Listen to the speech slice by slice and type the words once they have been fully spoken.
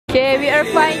Okay, we are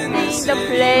finding the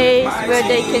place where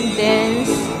they can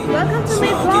dance. Welcome to my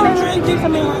vlog.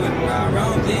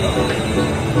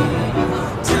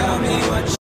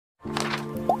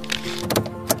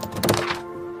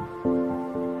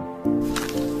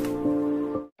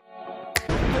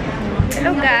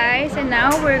 Hello guys, and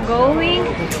now we're going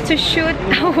to shoot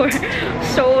our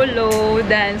solo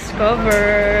dance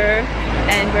cover.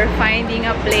 And we're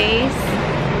finding a place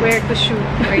where to shoot.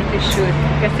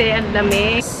 Kasi ang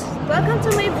dami. Welcome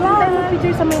to my vlog.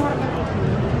 Picture sa may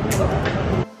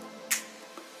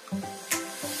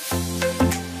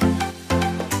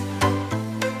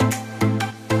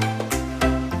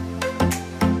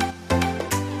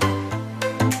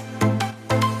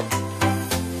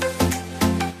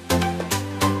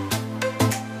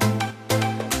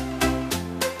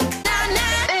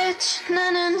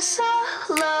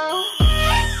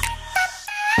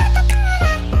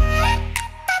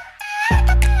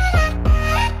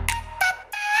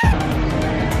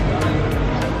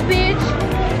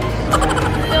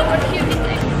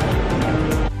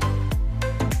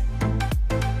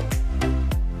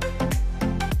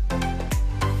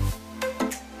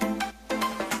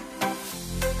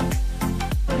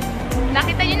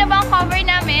Nakita niyo na ba ang cover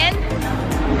namin?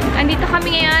 Andito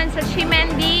kami ngayon sa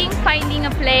Shimending, finding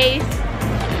a place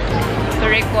to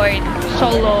record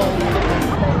solo.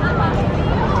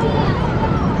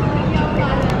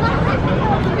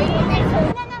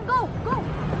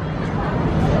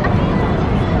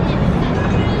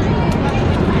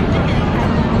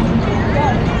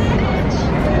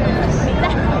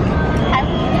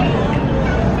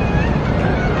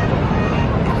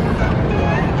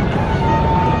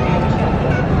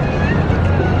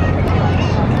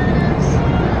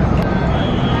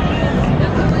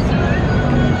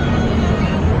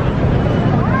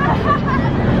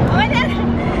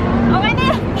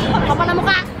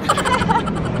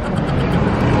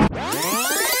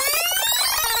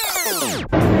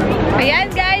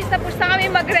 Ayan guys, tapos na kami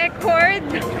mag-record.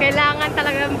 Kailangan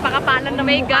talaga pakapalan ng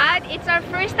my God, it's our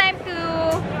first time to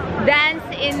dance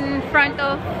in front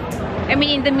of,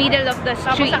 in the middle of the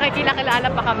street. Tapos nakikilala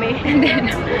pa kami. And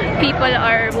then people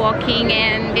are walking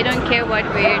and they don't care what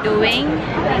we're doing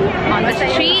on the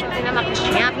street.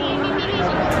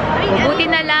 Buti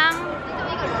na lang.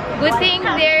 Good thing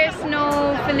there's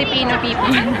no Filipino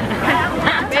people.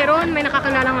 Pero may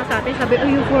nakakilala nga sa atin. Sabi,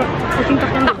 uy,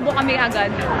 takbo kami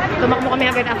agad. Tumakbo kami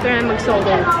agad after na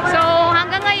mag-solo. So,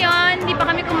 hanggang ngayon, hindi pa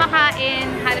kami kumakain.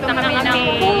 Hanap na kami ng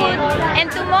food. And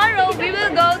tomorrow, we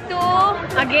will go to,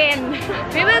 again,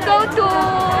 we will go to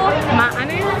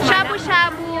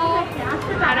shabu-shabu.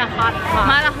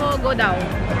 Marahogo daw.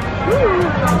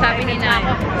 Sabi ni Nay.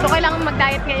 So, kailangan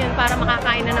mag-diet ngayon para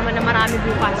makakain na naman na marami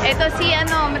bukas. Ito si,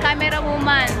 camera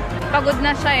woman. Pagod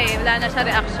na siya eh. Wala na siya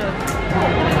reaction.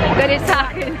 Galit sa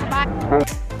akin.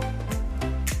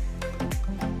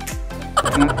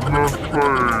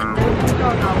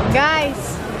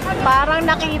 Guys, parang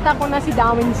nakita ko na si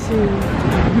Daminsu.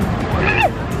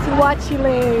 Si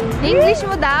Wachiling. English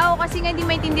mo daw kasi nga hindi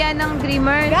maintindihan ng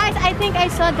Dreamers. Guys, I think I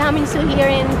saw Daminsu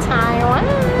here in Taiwan.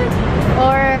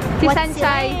 Or si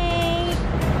Sanchai.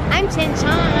 I'm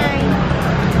Sanchai.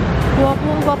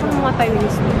 Guwapo ng mga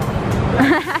Taiwanese.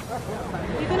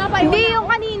 Dito na pa yun. Hindi, yung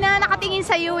kanina nakatingin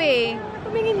sa'yo eh.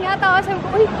 Tumingin nga, tawa sabi ko,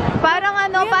 uy, parang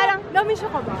parang dami siya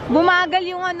ka ba? Bumagal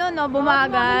yung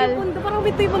bumagal. Parang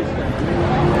bito yung mundo.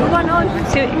 Ganon.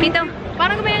 Pito.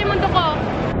 Parang gumaya yung mundo ko.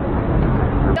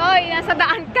 Toy, nasa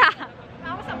daan ka.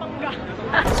 Ako sa bangga.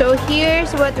 So here's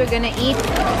what we're gonna eat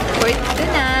for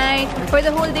tonight. For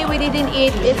the whole day we didn't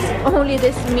eat. It's only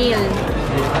this meal.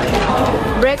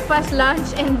 Breakfast,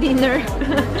 lunch, and dinner.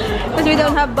 Because we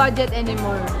don't have budget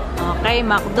anymore. Okay,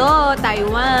 McDo,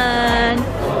 Taiwan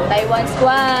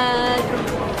squad.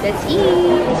 Let's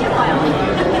eat.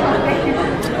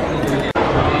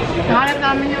 Nakalap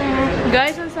namin yung...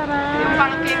 Guys, ang sarap. Yung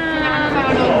parang cake na sa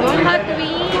London. Hot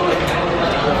wings.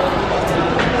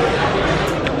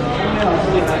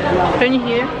 Can you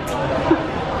hear?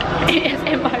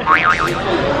 ASMR.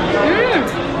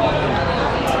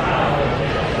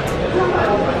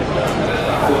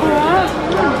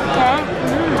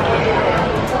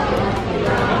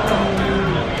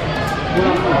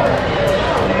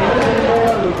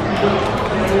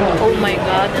 Oh my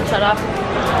God, ang sarap.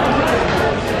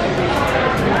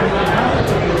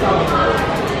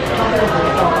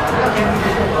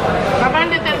 Parang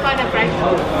detail pa na price.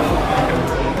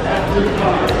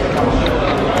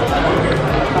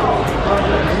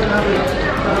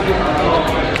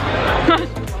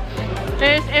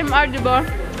 ASMR, diba?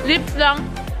 Lips lang.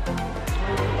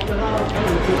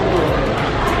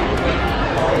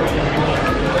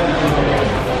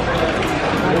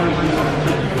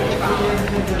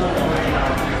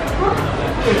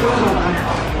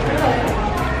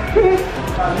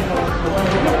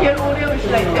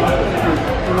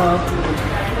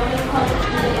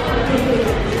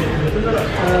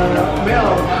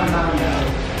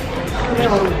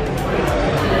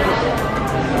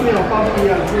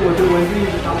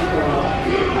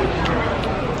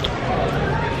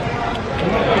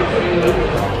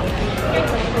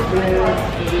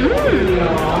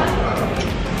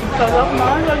 Sarap na,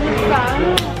 lagyan ka.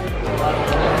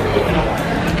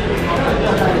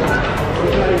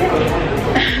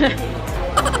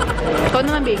 Ikaw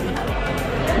naman, baby.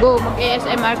 Go,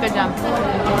 mag-ASMR ka dyan.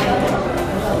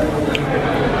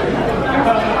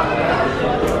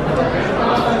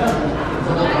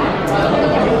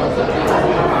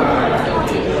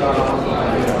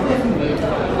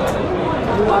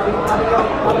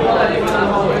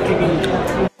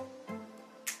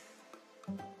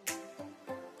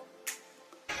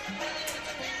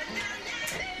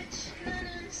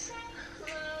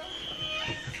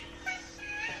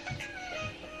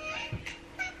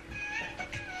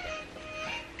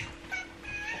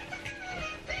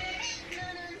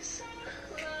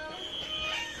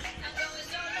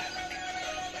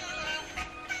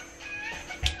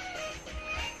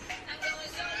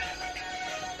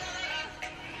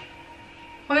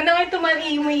 Maganda nga ito man,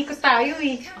 umiikot tayo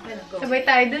eh. Okay, let's go. Sabay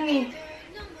tayo dun eh.